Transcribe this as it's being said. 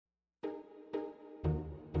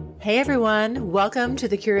Hey everyone, welcome to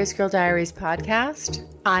the Curious Girl Diaries podcast.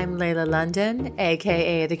 I'm Layla London,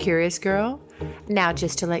 aka The Curious Girl. Now,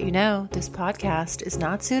 just to let you know, this podcast is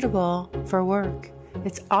not suitable for work.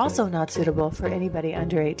 It's also not suitable for anybody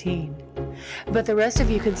under 18. But the rest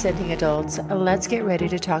of you consenting adults, let's get ready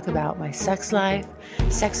to talk about my sex life,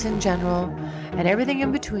 sex in general, and everything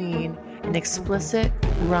in between in explicit,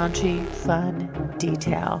 raunchy, fun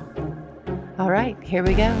detail. All right, here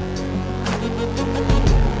we go.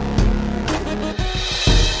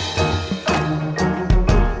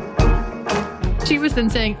 She was then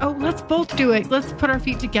saying, oh, let's both do it. Let's put our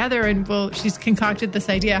feet together. And she's concocted this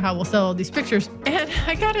idea how we'll sell all these pictures. And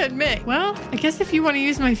I got to admit, well, I guess if you want to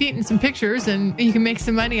use my feet in some pictures and you can make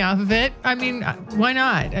some money off of it, I mean, why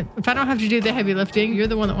not? If I don't have to do the heavy lifting, you're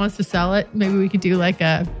the one that wants to sell it. Maybe we could do like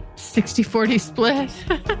a 60-40 split.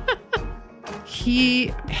 He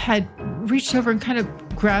had reached over and kind of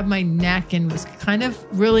grabbed my neck and was kind of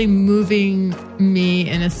really moving me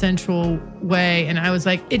in a sensual way. And I was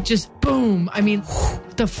like, it just boom. I mean,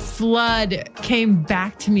 the flood came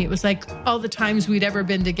back to me. It was like all the times we'd ever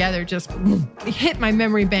been together just hit my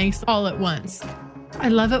memory banks all at once. I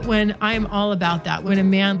love it when I'm all about that. When a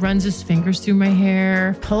man runs his fingers through my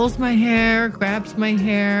hair, pulls my hair, grabs my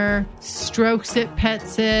hair, strokes it,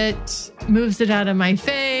 pets it, moves it out of my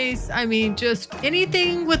face. I mean, just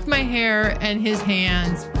anything with my hair and his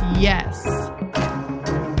hands. Yes.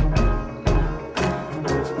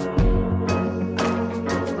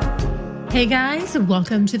 Hey guys,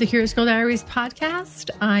 welcome to the Curious Girl Diaries podcast.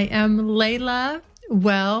 I am Layla.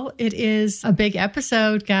 Well, it is a big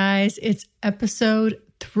episode, guys. It's episode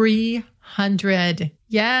 300.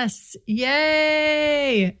 Yes.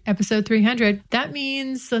 Yay. Episode 300. That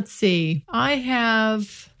means, let's see, I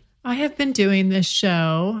have been doing this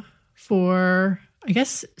show for, I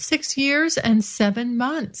guess, 6 years and 7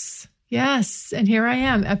 months. Yes. And here I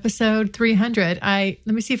am, episode 300. Let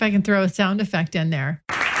me see if I can throw a sound effect in there.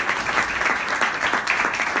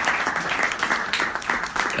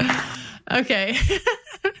 Okay.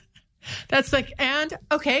 That's like, and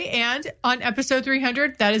on episode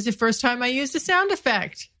 300, that is the first time I used a sound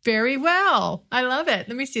effect. Very well. I love it.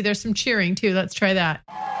 Let me see. There's some cheering too. Let's try that.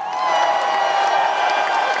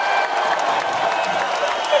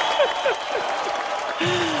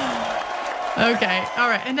 Okay. All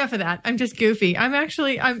right. Enough of that. I'm just goofy.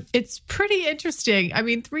 It's pretty interesting. I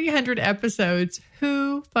mean, 300 episodes.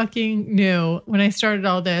 Who fucking knew? When I started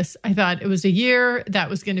all this, I thought it was a year.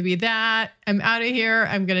 That was going to be that. I'm out of here.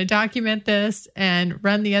 I'm going to document this and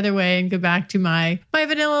run the other way and go back to my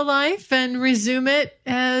vanilla life and resume it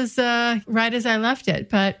as right as I left it.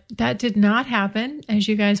 But that did not happen, as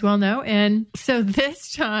you guys well know. And so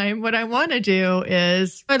this time, what I want to do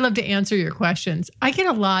is I'd love to answer your questions. I get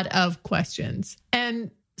a lot of questions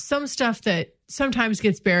and some stuff that sometimes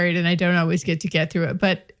gets buried and I don't always get to get through it.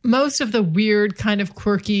 But most of the weird kind of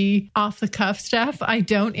quirky off the cuff stuff, I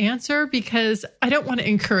don't answer because I don't want to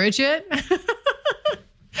encourage it.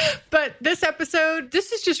 But this episode,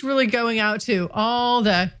 this is just really going out to all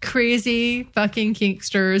the crazy fucking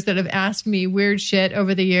kinksters that have asked me weird shit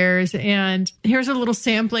over the years. And here's a little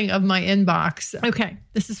sampling of my inbox. Okay,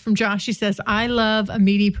 this is from Josh. He says, I love a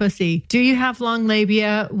meaty pussy. Do you have long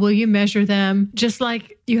labia? Will you measure them? Just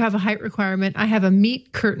like you have a height requirement, I have a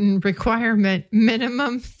meat curtain requirement,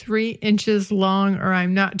 minimum 3 inches long or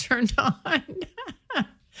I'm not turned on.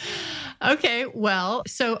 Okay, well,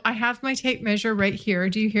 so I have my tape measure right here.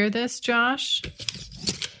 Do you hear this, Josh?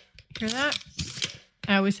 Hear that?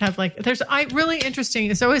 I always have really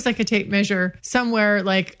interesting. It's always like a tape measure somewhere.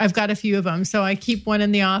 Like I've got a few of them. So I keep one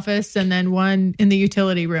in the office and then one in the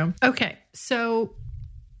utility room. Okay, so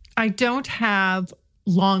I don't have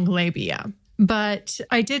long labia, but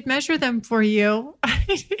I did measure them for you.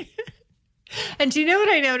 And do you know what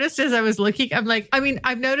I noticed as I was looking?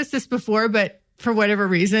 I've noticed this before, but for whatever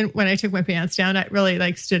reason, when I took my pants down, it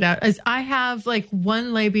really stood out as I have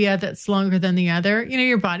one labia that's longer than the other. You know,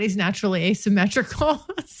 your body's naturally asymmetrical.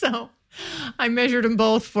 So I measured them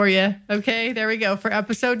both for you. Okay, there we go. For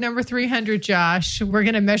episode number 300, Josh, we're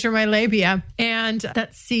going to measure my labia. And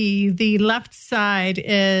let's see, the left side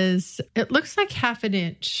it looks like 1/2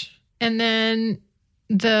 inch. And then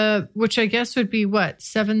which I guess would be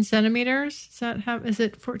 7 centimeters? Is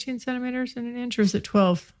it 14 centimeters in an inch or is it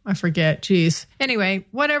 12? I forget. Geez. Anyway,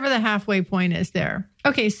 whatever the halfway point is there.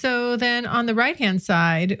 Okay. So then on the right-hand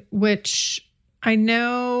side, which I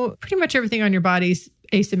know pretty much everything on your body's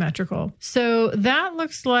asymmetrical. So that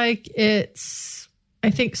looks like I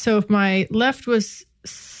think so if my left was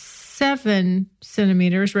 7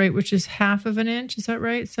 centimeters, right? Which is 1/2 inch. Is that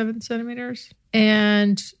right? 7 centimeters.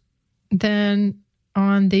 And then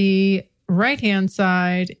on the right-hand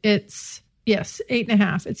side, it's, yes,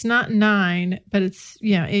 8.5. It's not 9, but it's,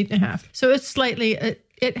 8.5. So it's slightly,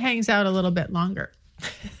 it hangs out a little bit longer.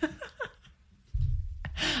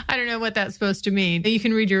 I don't know what that's supposed to mean. You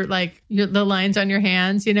can read the lines on your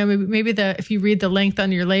hands. Maybe if you read the length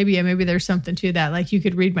on your labia, maybe there's something to that. Like you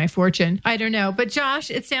could read my fortune. I don't know. But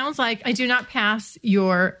Josh, it sounds like I do not pass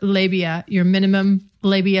your labia, your minimum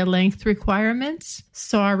labia length requirements.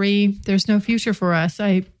 Sorry, there's no future for us.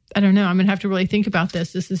 I don't know. I'm going to have to really think about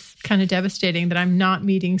this. This is kind of devastating that I'm not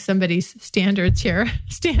meeting somebody's standards here.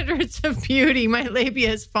 Standards of beauty. My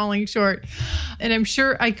labia is falling short. And I'm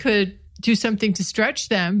sure I could do something to stretch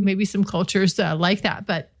them. Maybe some cultures like that.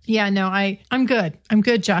 But yeah, no, I'm good. I'm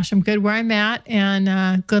good, Josh. I'm good where I'm at.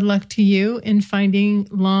 And good luck to you in finding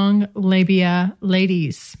long labia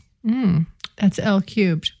ladies. That's L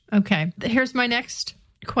cubed. Okay. Here's my next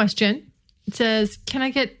question. It says, can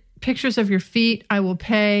I get pictures of your feet? I will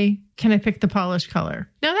pay. Can I pick the polish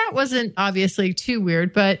color? Now, that wasn't obviously too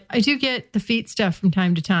weird, but I do get the feet stuff from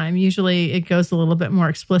time to time. Usually it goes a little bit more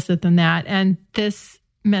explicit than that. And this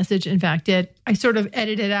message, in fact, did. I sort of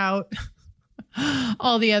edited out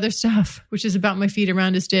all the other stuff, which is about my feet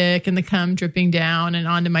around his dick and the cum dripping down and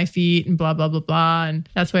onto my feet and blah, blah, blah, blah. And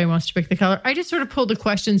that's why he wants to pick the color. I just sort of pulled the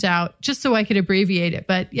questions out just so I could abbreviate it.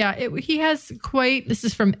 But yeah, he has this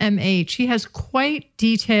is from MH. He has quite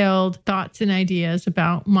detailed thoughts and ideas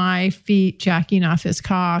about my feet jacking off his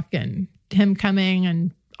cock and him coming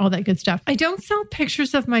and all that good stuff. I don't sell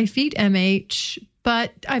pictures of my feet, MH,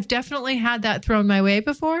 but I've definitely had that thrown my way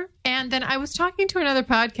before. And then I was talking to another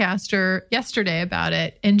podcaster yesterday about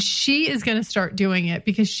it, and she is going to start doing it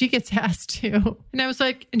because she gets asked to. And I was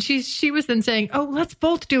like, and she was then saying, oh, let's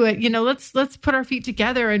both do it. Let's put our feet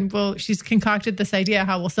together. And she's concocted this idea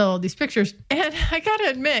how we'll sell all these pictures. And I got to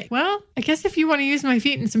admit, well, I guess if you want to use my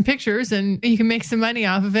feet in some pictures and you can make some money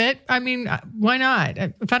off of it, I mean, why not?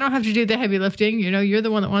 If I don't have to do the heavy lifting, you're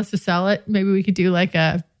the one that wants to sell it. Maybe we could do like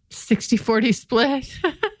a 60-40 split.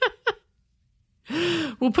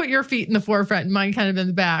 We'll put your feet in the forefront and mine kind of in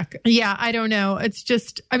the back. Yeah, I don't know. It's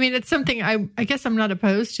just, it's something I guess I'm not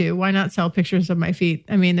opposed to. Why not sell pictures of my feet?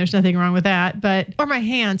 There's nothing wrong with that. Or my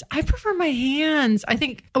hands. I prefer my hands. I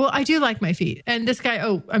do like my feet. And this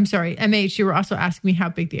guy, I'm sorry, MH, you were also asking me how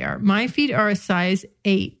big they are. My feet are a size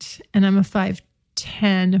 8 and I'm a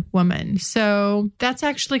 5'10" woman. So that's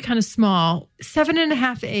actually kind of small.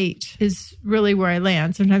 7.5 to 8 is really where I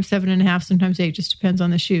land. Sometimes 7.5, sometimes 8, just depends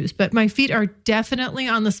on the shoes. But my feet are definitely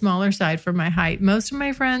on the smaller side for my height. Most of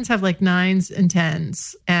my friends have like 9s and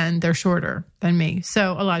 10s and they're shorter than me.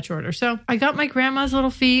 So a lot shorter. So I got my grandma's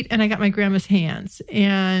little feet and I got my grandma's hands,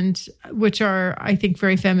 and which are, I think,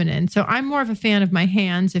 very feminine. So I'm more of a fan of my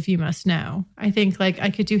hands, if you must know. I think like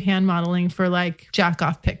I could do hand modeling for like jack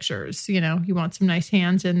off pictures. You want some nice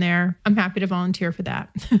hands in there. I'm happy to volunteer for that.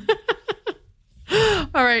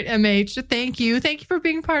 All right, MH, thank you. Thank you for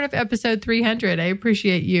being part of episode 300. I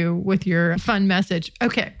appreciate you with your fun message.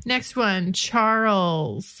 Okay, next one.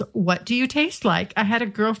 Charles, what do you taste like? I had a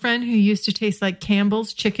girlfriend who used to taste like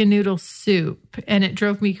Campbell's chicken noodle soup, and it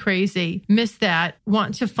drove me crazy. Miss that.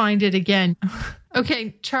 Want to find it again.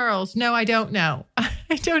 Okay, Charles, no, I don't know.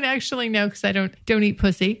 I don't actually know because I don't eat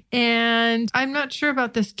pussy. And I'm not sure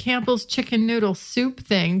about this Campbell's chicken noodle soup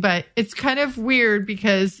thing, but it's kind of weird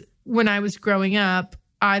because when I was growing up,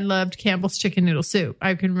 I loved Campbell's chicken noodle soup.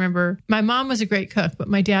 I can remember my mom was a great cook, but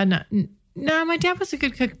my dad not. No, my dad was a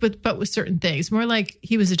good cook, but with certain things. More like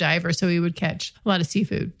he was a diver, so he would catch a lot of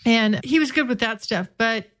seafood. And he was good with that stuff,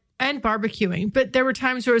 and barbecuing. But there were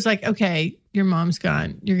times where it was like, okay, your mom's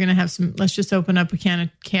gone. You're going to have let's just open up a can of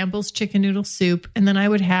Campbell's chicken noodle soup. And then I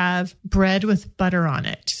would have bread with butter on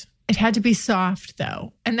it. It had to be soft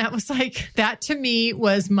though. And that to me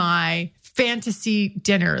was my fantasy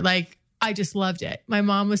dinner. Like, I just loved it. My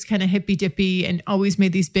mom was kind of hippy dippy and always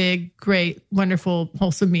made these big, great, wonderful,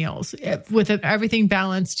 wholesome meals with everything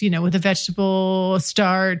balanced, with a vegetable,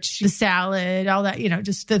 starch, the salad, all that,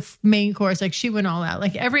 just the main course. Like she went all out.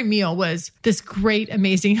 Like every meal was this great,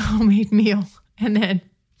 amazing homemade meal. And then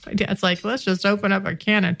my dad's like, let's just open up a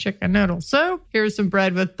can of chicken noodle soup. Here's some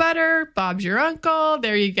bread with butter. Bob's your uncle.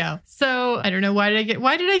 There you go. So I don't know. Why did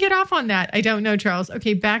I get off on that? I don't know, Charles.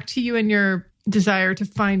 Okay. Back to you and your desire to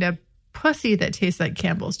find a pussy that tastes like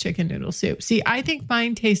Campbell's chicken noodle soup. See, I think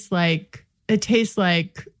mine tastes like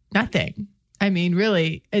nothing.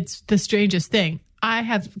 Really, it's the strangest thing. I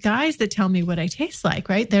have guys that tell me what I taste like,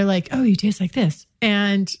 right? They're like, oh, you taste like this.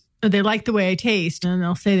 And they like the way I taste. And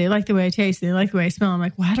they'll say they like the way I taste. They like the way I smell. I'm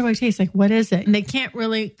like, well, how do I taste? Like, what is it? And they can't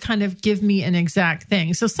really kind of give me an exact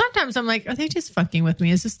thing. So sometimes I'm like, are they just fucking with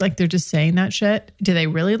me? Is this like they're just saying that shit? Do they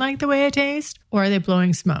really like the way I taste? Or are they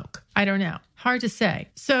blowing smoke? I don't know. Hard to say.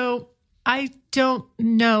 So I don't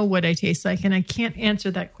know what I taste like, and I can't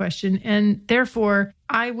answer that question. And therefore,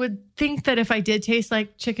 I would think that if I did taste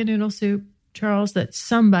like chicken noodle soup, Charles, that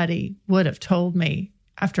somebody would have told me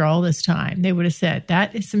after all this time. They would have said,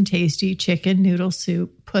 that is some tasty chicken noodle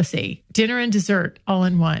soup pussy. Dinner and dessert all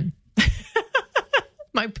in one.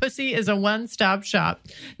 My pussy is a one-stop shop.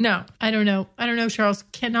 No, I don't know. I don't know, Charles.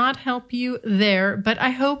 Cannot help you there, but I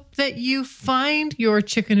hope that you find your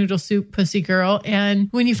chicken noodle soup pussy girl. And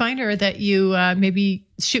when you find her, that you maybe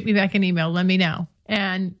shoot me back an email. Let me know.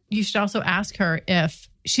 And you should also ask her if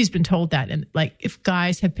she's been told that, and like if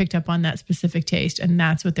guys have picked up on that specific taste and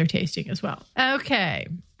that's what they're tasting as well. Okay.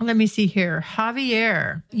 Let me see here.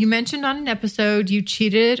 Javier, you mentioned on an episode you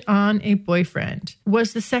cheated on a boyfriend.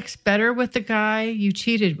 Was the sex better with the guy you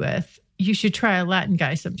cheated with? You should try a Latin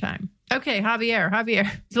guy sometime. Okay, Javier.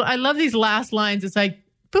 So I love these last lines. It's like,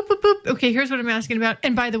 boop, boop, boop. Okay, here's what I'm asking about.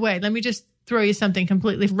 And by the way, let me just throw you something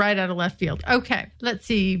completely right out of left field. Okay, let's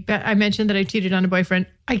see. I mentioned that I cheated on a boyfriend.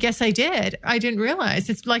 I guess I did. I didn't realize.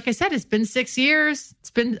 It's like I said, it's been 6 years. It's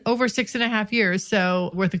been over 6.5 years. So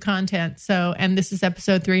worth of content. So, and this is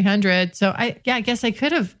episode 300. So I guess I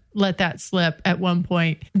could have let that slip at one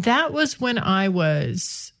point. That was when I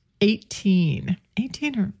was 18.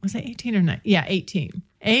 18 or was I 18 or not? Yeah, 18.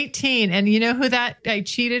 18. And you know who that I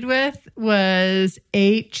cheated with was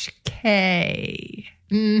HK.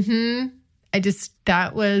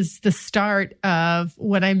 That was the start of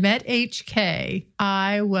when I met HK.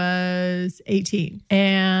 I was 18,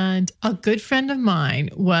 and a good friend of mine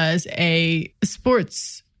was a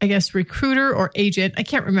sports, I guess, recruiter or agent. I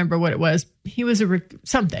can't remember what it was. He was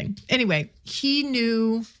something. Anyway, he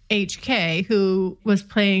knew HK, who was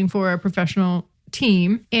playing for a professional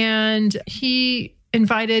team, and he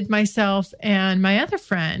invited myself and my other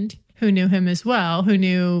friend, who knew him as well, who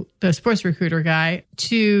knew the sports recruiter guy,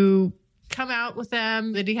 to come out with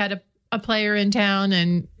them, that he had a player in town,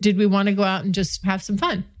 and did we want to go out and just have some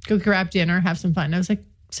fun, go grab dinner, have some fun. I was like,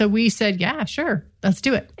 so we said, yeah, sure, let's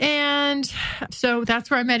do it. And so that's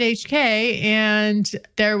where I met HK. And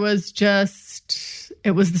there was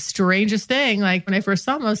it was the strangest thing. Like when I first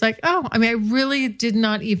saw him, I was like, oh, I mean, I really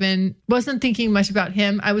wasn't thinking much about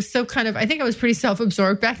him. I was I think I was pretty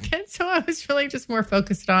self-absorbed back then. So I was really just more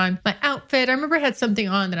focused on my outfit. I remember I had something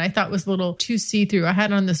on that I thought was a little too see-through. I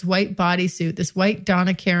had on this white bodysuit, this white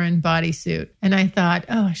Donna Karan bodysuit. And I thought,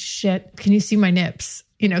 oh shit, can you see my nips?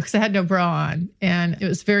 Because I had no bra on, and it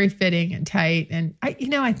was very fitting and tight. And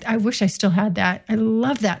I wish I still had that. I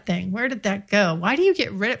love that thing. Where did that go? Why do you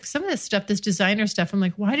get rid of some of this stuff, this designer stuff? I'm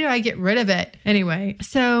like, why do I get rid of it? Anyway,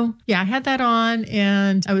 so yeah, I had that on,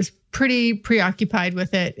 and I was pretty preoccupied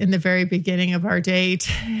with it in the very beginning of our date.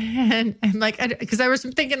 And I'm like, because I was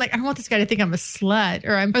thinking like, I don't want this guy to think I'm a slut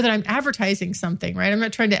or that I'm advertising something, right? I'm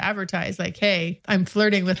not trying to advertise like, hey, I'm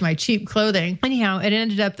flirting with my cheap clothing. Anyhow, it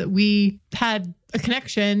ended up that we had a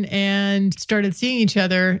connection and started seeing each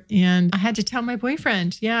other. And I had to tell my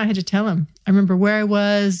boyfriend. Yeah, I had to tell him. I remember where I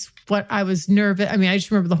was, what I was nervous. I mean, I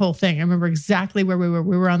just remember the whole thing. I remember exactly where we were.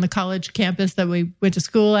 We were on the college campus that we went to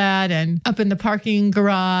school at, and up in the parking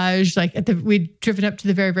garage, we'd driven up to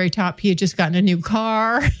the very, very top. He had just gotten a new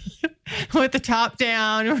car with the top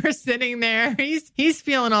down. We're sitting there. He's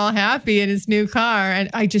feeling all happy in his new car. And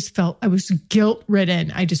I just felt I was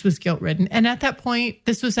guilt-ridden. I just was guilt-ridden. And at that point,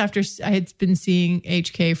 this was after I had been seeing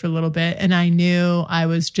HK for a little bit, and I knew I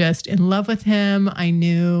was just in love with him. I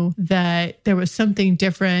knew that there was something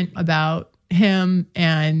different about him.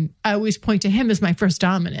 And I always point to him as my first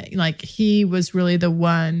dominant. Like he was really the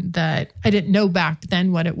one that I didn't know back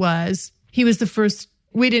then what it was. He was the first.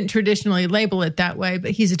 We didn't traditionally label it that way,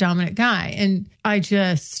 but he's a dominant guy. And I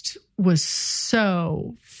just was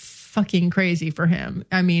so fucking crazy for him.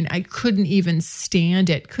 I mean, I couldn't even stand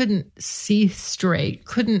it, couldn't see straight,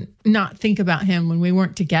 couldn't not think about him when we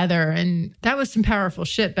weren't together. And that was some powerful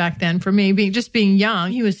shit back then for me, being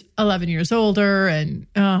young. He was 11 years older, and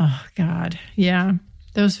oh God, yeah.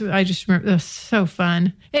 I just remember, that was so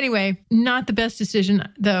fun. Anyway, not the best decision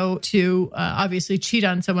though to obviously cheat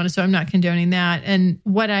on someone, so I'm not condoning that. And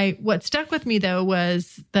what stuck with me though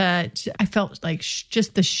was that I felt like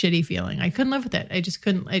just the shitty feeling. I couldn't live with it. I just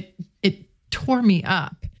couldn't. It tore me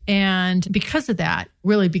up, and because of that,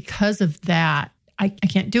 I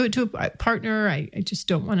can't do it to a partner. I just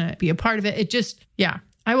don't want to be a part of it. It just, yeah.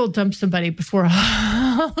 I will dump somebody before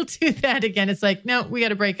I'll do that again. It's like, no, we got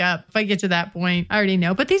to break up. If I get to that point, I already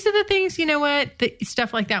know. But these are the things, you know what? The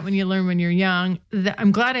stuff like that when you learn when you're young.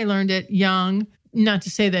 I'm glad I learned it young, not to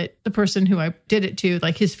say that the person who I did it to,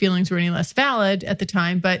 like his feelings were any less valid at the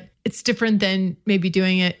time, but it's different than maybe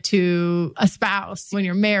doing it to a spouse. When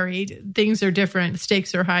you're married, things are different.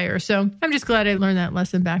 Stakes are higher. So I'm just glad I learned that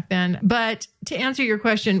lesson back then. But to answer your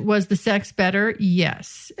question, was the sex better?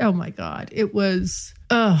 Yes. Oh my God. It was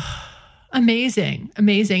amazing.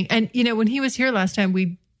 Amazing. And, when he was here last time,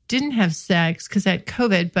 we didn't have sex because I had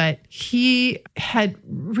COVID, but he had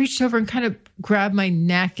reached over and kind of grabbed my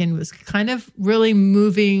neck and was kind of really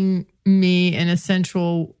moving me in a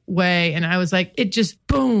sensual way. And I was like, it just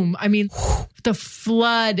boom. I mean, the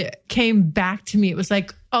flood came back to me. It was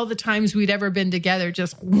like all the times we'd ever been together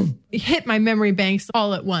just hit my memory banks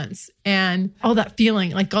all at once. And all that feeling,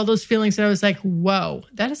 like all those feelings that I was like, whoa,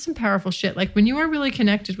 that is some powerful shit. Like when you are really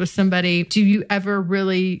connected with somebody, do you ever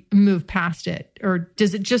really move past it? Or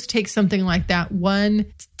does it just take something like that,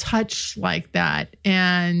 one touch like that?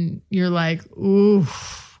 And you're like, ooh,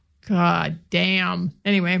 God damn.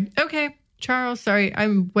 Anyway, okay. Charles, sorry,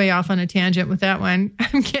 I'm way off on a tangent with that one.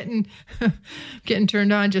 I'm getting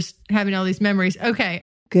turned on just having all these memories. Okay.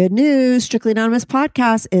 Good news. Strictly Anonymous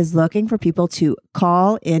Podcast is looking for people to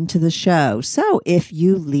call into the show. So if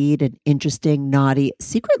you lead an interesting, naughty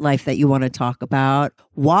secret life that you want to talk about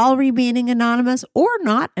while remaining anonymous or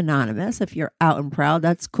not anonymous, if you're out and proud,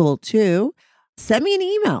 that's cool too. Send me an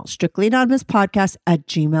email,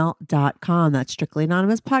 strictlyanonymouspodcast@gmail.com. That's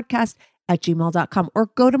strictlyanonymouspodcast@gmail.com. Or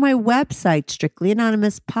go to my website,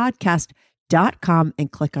 strictlyanonymouspodcast.com, and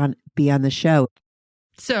click on Be on the Show.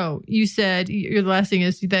 So you said your last thing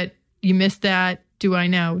is that you missed that. Do I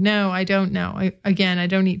know? No, I don't know. I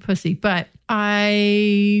don't eat pussy, but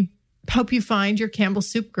I hope you find your Campbell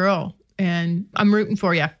Soup girl, and I'm rooting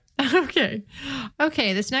for you. Okay.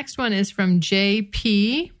 This next one is from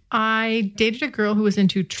JP. I dated a girl who was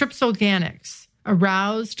into Trips Organics,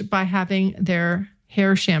 aroused by having their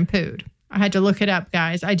hair shampooed. I had to look it up,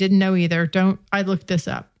 guys. I didn't know either. I looked this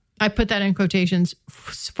up. I put that in quotations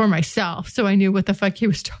for myself, so I knew what the fuck he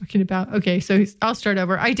was talking about. Okay, so I'll start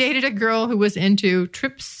over. I dated a girl who was into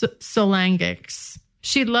Trips Organics.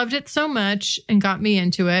 She loved it so much and got me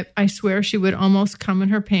into it. I swear she would almost come in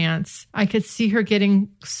her pants. I could see her getting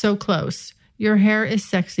so close. Your hair is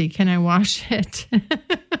sexy. Can I wash it?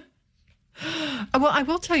 Well, I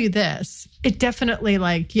will tell you this. It definitely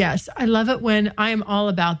yes, I love it when I am all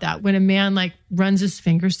about that. When a man runs his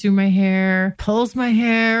fingers through my hair, pulls my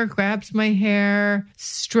hair, grabs my hair,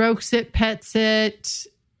 strokes it, pets it,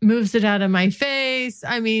 moves it out of my face.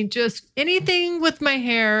 I mean, just anything with my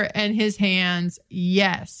hair and his hands.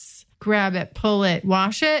 Yes. Grab it, pull it,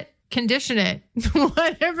 wash it, condition it,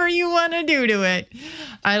 whatever you want to do to it.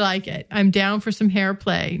 I like it. I'm down for some hair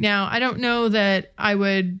play. Now, I don't know that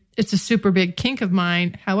it's a super big kink of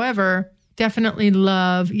mine. However, definitely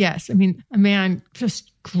love, yes. I mean, a man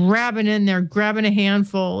just grabbing in there, grabbing a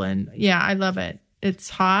handful. And yeah, I love it. It's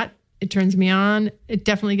hot. It turns me on. It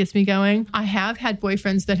definitely gets me going. I have had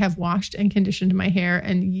boyfriends that have washed and conditioned my hair.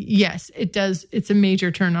 And yes, it does. It's a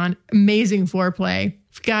major turn on. Amazing foreplay.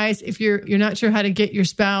 Guys, if you're not sure how to get your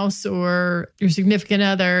spouse or your significant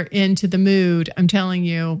other into the mood, I'm telling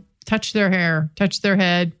you, touch their hair, touch their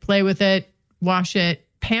head, play with it, wash it,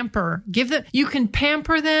 pamper. You can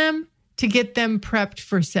pamper them to get them prepped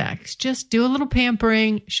for sex. Just do a little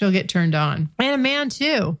pampering. She'll get turned on. And a man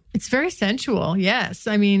too. It's very sensual. Yes.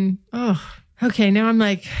 I mean, okay. Now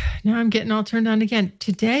I'm getting all turned on again.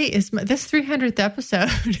 Today is this 300th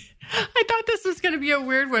episode. I thought this was going to be a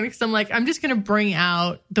weird one because I'm just going to bring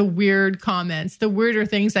out the weird comments, the weirder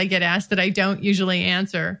things I get asked that I don't usually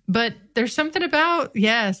answer. But there's something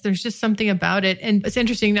there's just something about it. And it's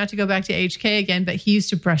interesting, not to go back to HK again, but he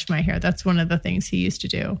used to brush my hair. That's one of the things he used to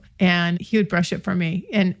do. And he would brush it for me.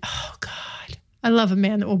 And oh God, I love a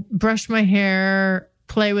man that will brush my hair,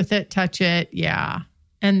 play with it, touch it. Yeah.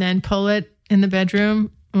 And then pull it in the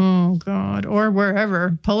bedroom. Oh God. Or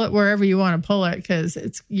wherever. Pull it wherever you want to pull it, because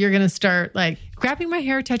you're going to start grabbing my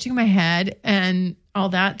hair, touching my head and all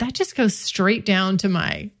that. That just goes straight down to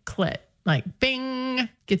my clit. Bing,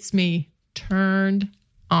 gets me turned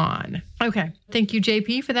on. Okay. Thank you,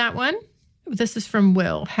 JP, for that one. This is from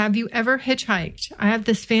Will. Have you ever hitchhiked? I have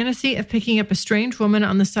this fantasy of picking up a strange woman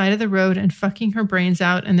on the side of the road and fucking her brains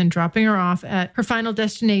out and then dropping her off at her final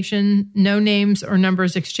destination. No names or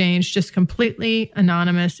numbers exchanged, just completely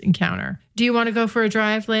anonymous encounter. Do you want to go for a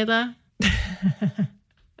drive, Layla?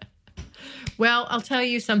 Well, I'll tell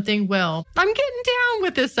you something, Will. I'm getting down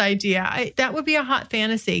with this idea. That would be a hot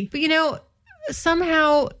fantasy. But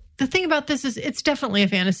somehow the thing about this is it's definitely a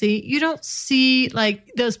fantasy. You don't see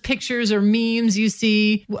like those pictures or memes you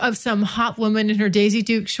see of some hot woman in her Daisy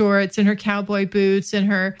Duke shorts and her cowboy boots and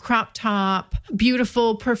her crop top,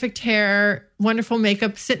 beautiful, perfect hair, wonderful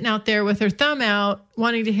makeup, sitting out there with her thumb out,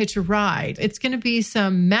 wanting to hitch a ride. It's going to be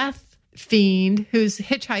some meth fiend who's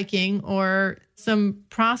hitchhiking or some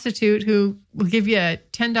prostitute who will give you a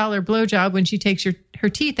 $10 blowjob when she takes her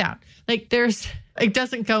teeth out. Like it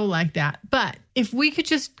doesn't go like that. But if we could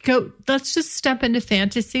just go, let's just step into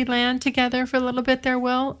fantasy land together for a little bit there,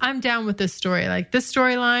 Will. I'm down with this story. Like this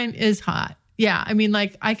storyline is hot. Yeah. I mean,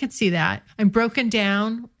 like I could see that. I'm broken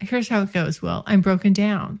down. Here's how it goes, Will. I'm broken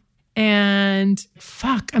down. And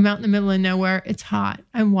I'm out in the middle of nowhere. It's hot.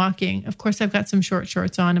 I'm walking. Of course, I've got some short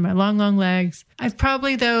shorts on and my long, long legs. I've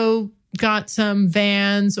probably, though, got some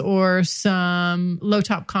Vans or some low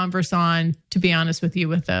top Converse on, to be honest with you,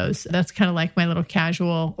 with those. That's kind of like my little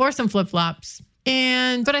casual, or some flip flops.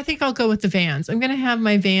 But I think I'll go with the Vans. I'm going to have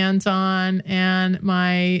my Vans on and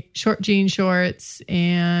my short jean shorts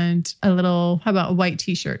and how about a white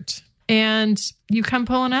t-shirt? And you come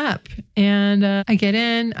pulling up and I get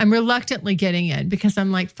in. I'm reluctantly getting in because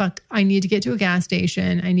I'm like, fuck, I need to get to a gas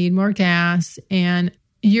station. I need more gas. And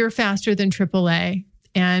you're faster than AAA.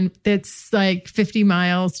 And it's like 50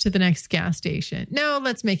 miles to the next gas station. No,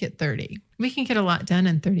 let's make it 30. We can get a lot done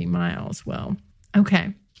in 30 miles. Well,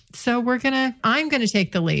 okay. So I'm going to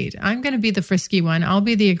take the lead. I'm going to be the frisky one. I'll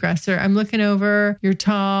be the aggressor. I'm looking over. You're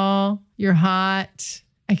tall. You're hot.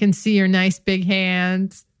 I can see your nice big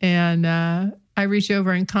hands. And I reach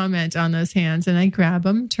over and comment on those hands and I grab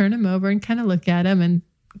them, turn them over and kind of look at them and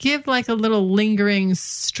give like a little lingering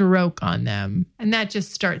stroke on them. And that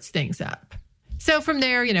just starts things up. So from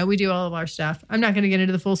there, we do all of our stuff. I'm not going to get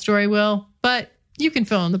into the full story, Will, but you can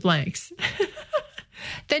fill in the blanks.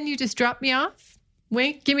 Then you just drop me off,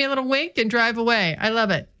 wink, give me a little wink and drive away. I love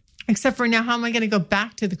it. Except for now, how am I going to go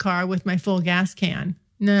back to the car with my full gas can?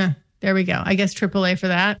 Nah. There we go. I guess AAA for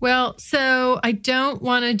that. Well, so I don't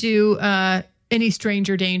want to do any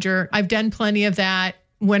stranger danger. I've done plenty of that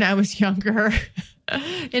when I was younger.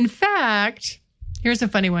 In fact, here's a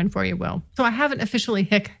funny one for you, Will. So I haven't officially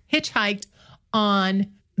hitchhiked on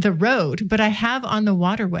the road, but I have on the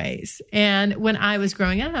waterways. And when I was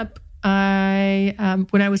growing up, when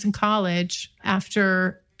I was in college,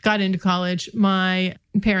 got into college, my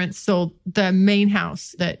parents sold the main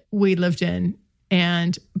house that we lived in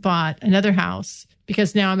and bought another house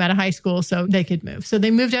because now I'm at a high school, so they could move. So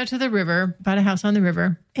they moved out to the river, bought a house on the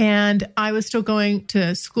river. And I was still going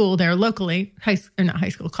to school there locally,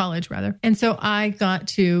 college rather. And so I got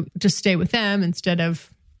to just stay with them instead of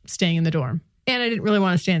staying in the dorm. And I didn't really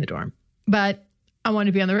want to stay in the dorm, but I wanted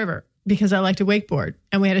to be on the river because I like to wakeboard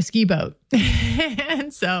and we had a ski boat.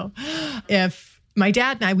 And so if my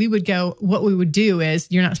dad and I, what we would do is,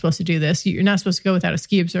 you're not supposed to do this. You're not supposed to go without a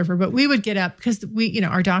ski observer, but we would get up because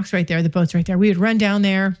our dock's right there, the boat's right there. We would run down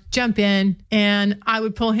there, jump in, and I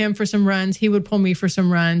would pull him for some runs. He would pull me for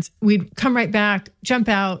some runs. We'd come right back, jump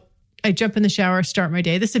out. I'd jump in the shower, start my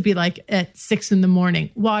day. This would be like at 6 a.m.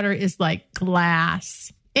 Water is like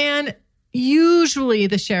glass. And usually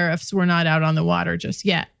the sheriffs were not out on the water just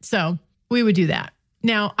yet. So we would do that.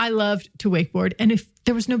 Now, I loved to wakeboard. And if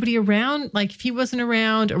there was nobody around, like if he wasn't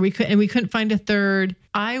around or we couldn't find a third,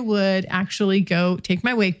 I would actually go take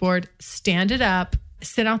my wakeboard, stand it up,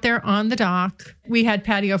 sit out there on the dock. We had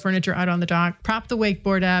patio furniture out on the dock, prop the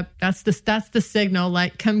wakeboard up. That's the signal,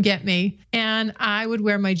 like, come get me. And I would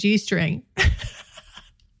wear my G-string,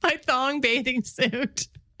 my thong bathing suit.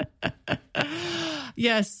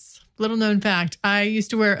 Yes. Little known fact, I used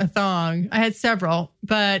to wear a thong. I had several,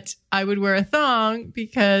 but I would wear a thong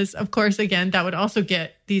because, of course, again, that would also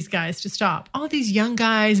get these guys to stop. All these young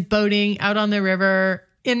guys boating out on the river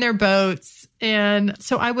in their boats. And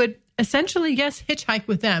so I would essentially, hitchhike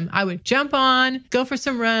with them. I would jump on, go for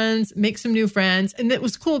some runs, make some new friends. And it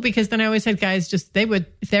was cool because then I always had guys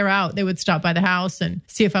if they're out, they would stop by the house and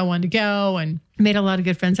see if I wanted to go, and made a lot of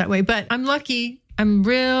good friends that way. But I'm lucky. I'm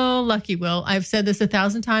real lucky, Will. I've said this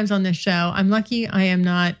 1,000 times on this show. I'm lucky I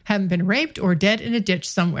haven't been raped or dead in a ditch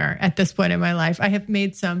somewhere at this point in my life. I have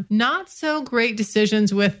made some not so great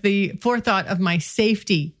decisions with the forethought of my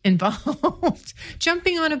safety involved.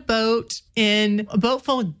 Jumping on a boat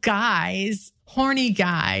full of guys, horny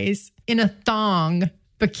guys in a thong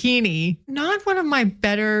bikini. Not one of my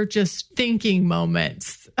better just thinking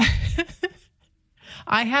moments.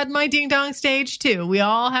 I had my ding dong stage too. We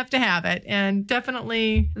all have to have it. And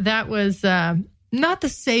definitely that was not the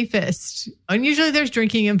safest. And usually there's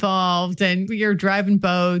drinking involved and you're driving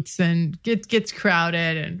boats and it gets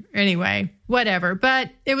crowded. And anyway, whatever. But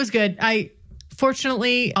it was good.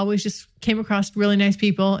 fortunately, always just came across really nice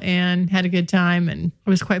people and had a good time, and I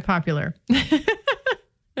was quite popular.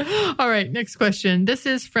 All right, next question. This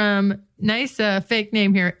is from nice fake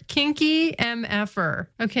name here, Kinky MFer.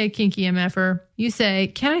 Okay, Kinky MFer. You say,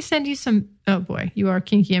 can I send you some... Oh boy, you are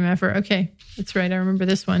Kinky MFer. Okay, that's right. I remember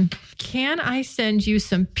this one. Can I send you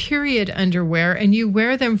some period underwear and you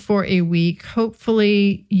wear them for a week?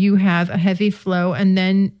 Hopefully you have a heavy flow and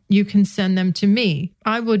then you can send them to me.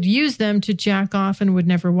 I would use them to jack off and would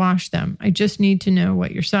never wash them. I just need to know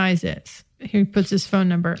what your size is. Here he puts his phone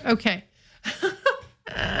number. Okay.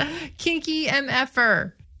 Kinky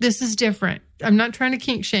MFer. This is different. I'm not trying to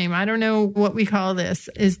kink shame. I don't know what we call this.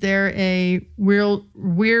 Is there a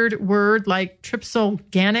weird word like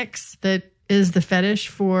tripsolganics that is the fetish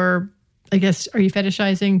for, I guess, are you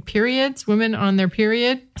fetishizing periods, women on their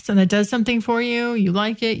period? So that does something for you. You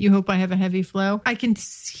like it. You hope I have a heavy flow. I can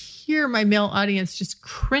hear my male audience just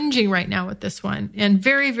cringing right now with this one. And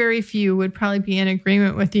very, very few would probably be in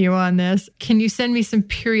agreement with you on this. Can you send me some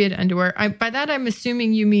period underwear? By that, I'm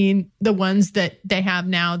assuming you mean the ones that they have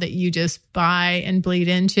now that you just buy and bleed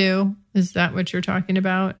into. Is that what you're talking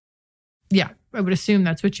about? Yeah, I would assume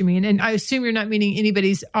that's what you mean. And I assume you're not meaning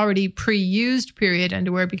anybody's already pre-used period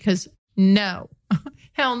underwear, because no.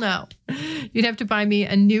 Hell no. You'd have to buy me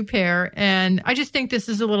a new pair. And I just think this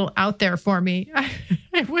is a little out there for me.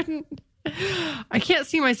 I can't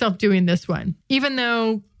see myself doing this one, even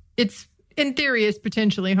though it's, in theory, is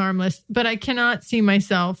potentially harmless, but I cannot see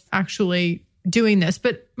myself actually doing this.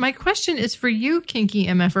 But my question is for you, Kinky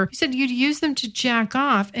MFer. You said you'd use them to jack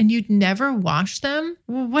off and you'd never wash them.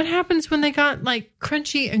 Well, what happens when they got like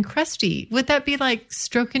crunchy and crusty? Would that be like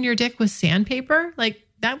stroking your dick with sandpaper? Like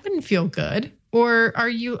that wouldn't feel good. Or are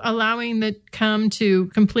you allowing the cum to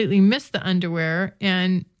completely miss the underwear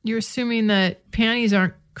and you're assuming that panties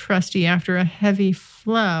aren't crusty after a heavy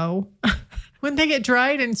flow? Wouldn't they get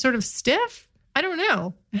dried and sort of stiff? I don't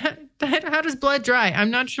know. How does blood dry? I'm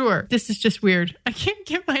not sure. This is just weird. I can't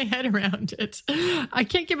get my head around it. I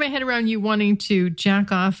can't get my head around you wanting to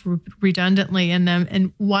jack off redundantly in them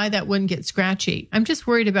and why that wouldn't get scratchy. I'm just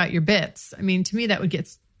worried about your bits. I mean, to me, that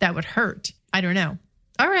would hurt. I don't know.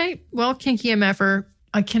 All right. Well, Kinky MFer,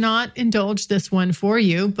 I cannot indulge this one for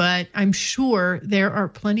you, but I'm sure there are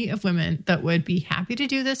plenty of women that would be happy to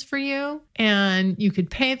do this for you and you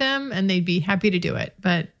could pay them and they'd be happy to do it.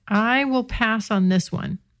 But I will pass on this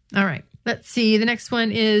one. All right. Let's see. The next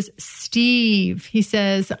one is Steve. He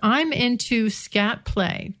says, I'm into scat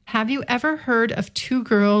play. Have you ever heard of 2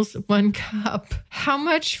 girls, 1 cup? How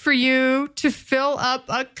much for you to fill up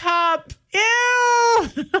a cup?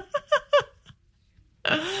 Ew!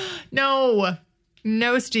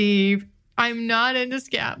 No, Steve. I'm not into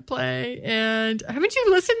scat play. And haven't you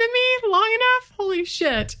listened to me long enough? Holy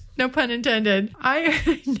shit. No pun intended. I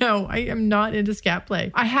am not into scat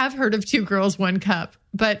play. I have heard of 2 girls, 1 cup,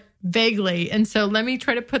 but vaguely. And so let me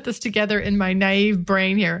try to put this together in my naive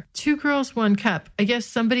brain here. 2 girls, 1 cup. I guess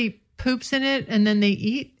somebody poops in it and then they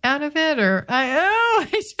eat out of it, or I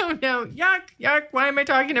don't know. Yuck. Why am I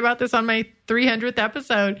talking about this on my 300th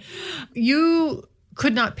episode? You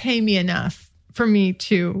could not pay me enough for me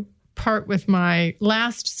to part with my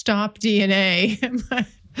last stop DNA.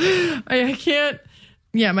 I can't,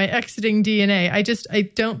 my exiting DNA. I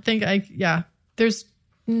don't think there's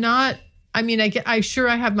not, I mean, I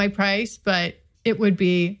have my price, but it would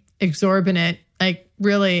be exorbitant, like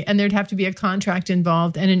really. And there'd have to be a contract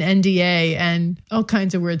involved and an NDA and all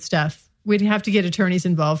kinds of weird stuff. We'd have to get attorneys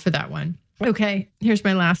involved for that one. Okay, here's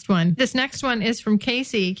my last one. This next one is from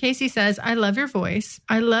Casey. Casey says, I love your voice.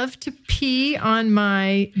 I love to pee on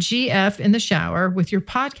my GF in the shower with your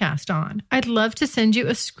podcast on. I'd love to send you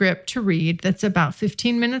a script to read that's about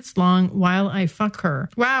 15 minutes long while I fuck her.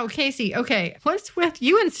 Wow, Casey. Okay, what's with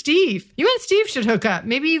you and Steve? You and Steve should hook up.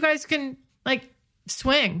 Maybe you guys can,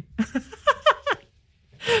 swing.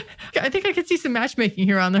 I think I could see some matchmaking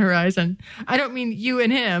here on the horizon. I don't mean you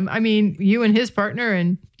and him. I mean you and his partner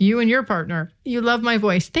and you and your partner. You love my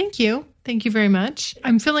voice. Thank you. Thank you very much.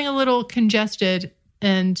 I'm feeling a little congested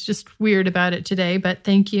and just weird about it today, but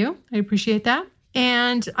thank you. I appreciate that.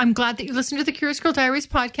 And I'm glad that you listened to the Curious Girl Diaries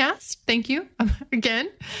podcast. Thank you again.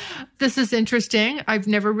 This is interesting. I've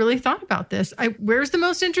never really thought about this. Where's the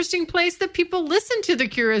most interesting place that people listen to the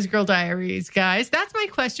Curious Girl Diaries, guys? That's my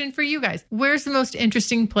question for you guys. Where's the most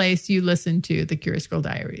interesting place you listen to the Curious Girl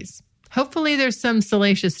Diaries? Hopefully there's some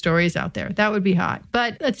salacious stories out there. That would be hot.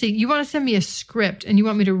 But let's see. You want to send me a script and you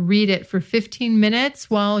want me to read it for 15 minutes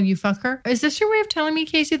while you fuck her? Is this your way of telling me,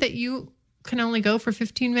 Casey, that you can only go for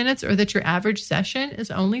 15 minutes or that your average session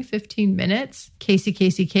is only 15 minutes?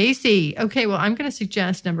 Casey. Okay, well, I'm going to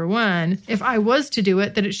suggest, number one, if I was to do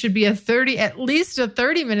it, that it should be at least a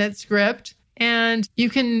 30-minute script, and you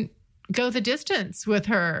can go the distance with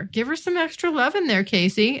her. Give her some extra love in there,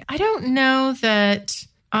 Casey. I don't know that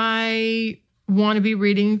I want to be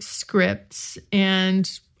reading scripts and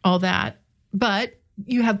all that, but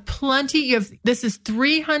you have plenty. This is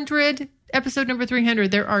 300, episode number 300.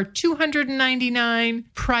 There are 299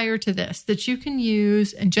 prior to this that you can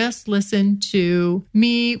use and just listen to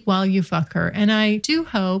me while you fuck her. And I do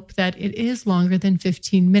hope that it is longer than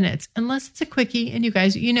 15 minutes, unless it's a quickie and you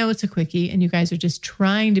guys, it's a quickie and you guys are just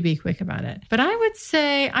trying to be quick about it. But I would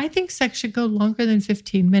say, I think sex should go longer than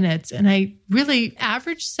 15 minutes. And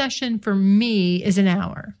average session for me is an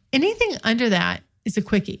hour. Anything under that is a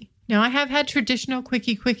quickie. Now, I have had traditional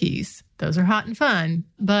quickies. Those are hot and fun,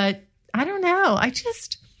 but I don't know.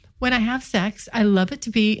 When I have sex, I love it to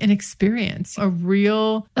be an experience, a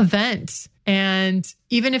real event. And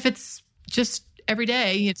even if it's just every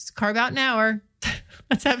day, just carve out an hour.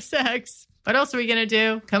 Let's have sex. What else are we going to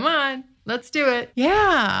do? Come on, let's do it.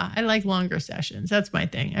 Yeah, I like longer sessions. That's my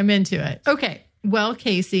thing. I'm into it. Okay. Well,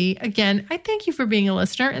 Casey, again, I thank you for being a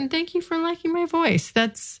listener and thank you for liking my voice.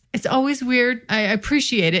 It's always weird. I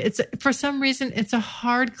appreciate it. For some reason, it's a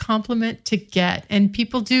hard compliment to get, and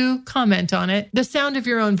people do comment on it. The sound of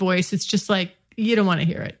your own voice, it's just like, you don't want to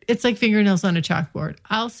hear it. It's like fingernails on a chalkboard.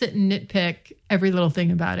 I'll sit and nitpick every little thing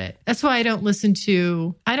about it. That's why I don't listen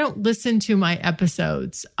to my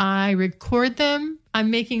episodes. I record them. I'm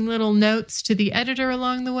making little notes to the editor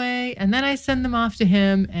along the way, and then I send them off to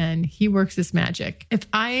him and he works his magic.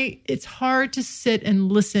 It's hard to sit and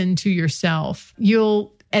listen to yourself.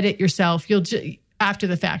 You'll edit yourself. After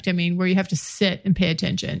the fact, where you have to sit and pay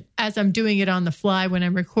attention. As I'm doing it on the fly when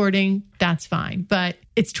I'm recording, that's fine. But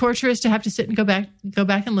it's torturous to have to sit and go back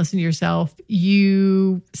and listen to yourself.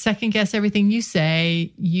 You second guess everything you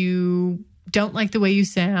say. You don't like the way you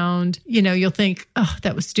sound. You'll think, oh,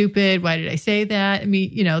 that was stupid. Why did I say that?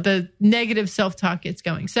 The negative self-talk gets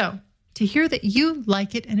going. So to hear that you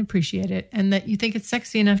like it and appreciate it and that you think it's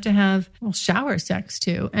sexy enough to have, shower sex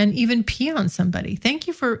too, and even pee on somebody. Thank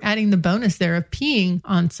you for adding the bonus there of peeing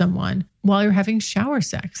on someone while you're having shower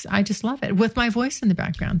sex. I just love it with my voice in the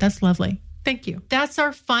background. That's lovely. Thank you. That's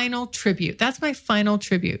our final tribute. That's my final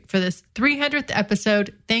tribute for this 300th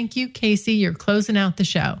episode. Thank you, Casey. You're closing out the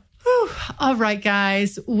show. Whew. All right,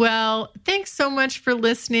 guys. Well, thanks so much for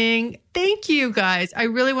listening. Thank you, guys. I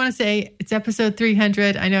really want to say it's episode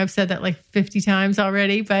 300. I know I've said that like 50 times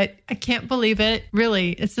already, but I can't believe it.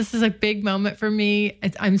 Really, this is a big moment for me.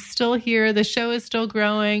 I'm still here. The show is still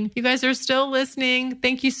growing. You guys are still listening.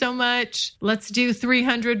 Thank you so much. Let's do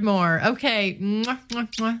 300 more. Okay. Mwah, mwah,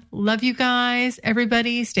 mwah. Love you guys.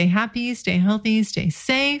 Everybody, stay happy, stay healthy, stay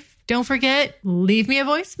safe. Don't forget, leave me a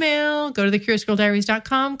voicemail. Go to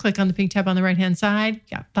thecuriousgirldiaries.com, click on the pink tab on the right-hand side.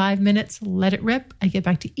 Got 5 minutes, let it rip. I get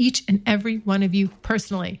back to each and every one of you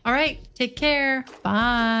personally. All right, take care.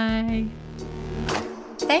 Bye.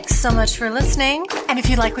 Thanks so much for listening. And if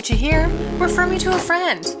you like what you hear, refer me to a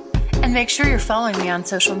friend. And make sure you're following me on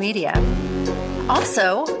social media.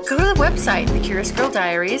 Also, go to the website,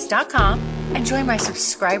 thecuriousgirldiaries.com, and join my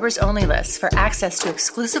subscribers-only list for access to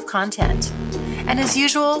exclusive content. And as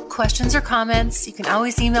usual, questions or comments, you can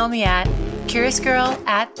always email me at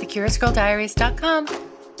curiousgirl@thecuriousgirldiaries.com.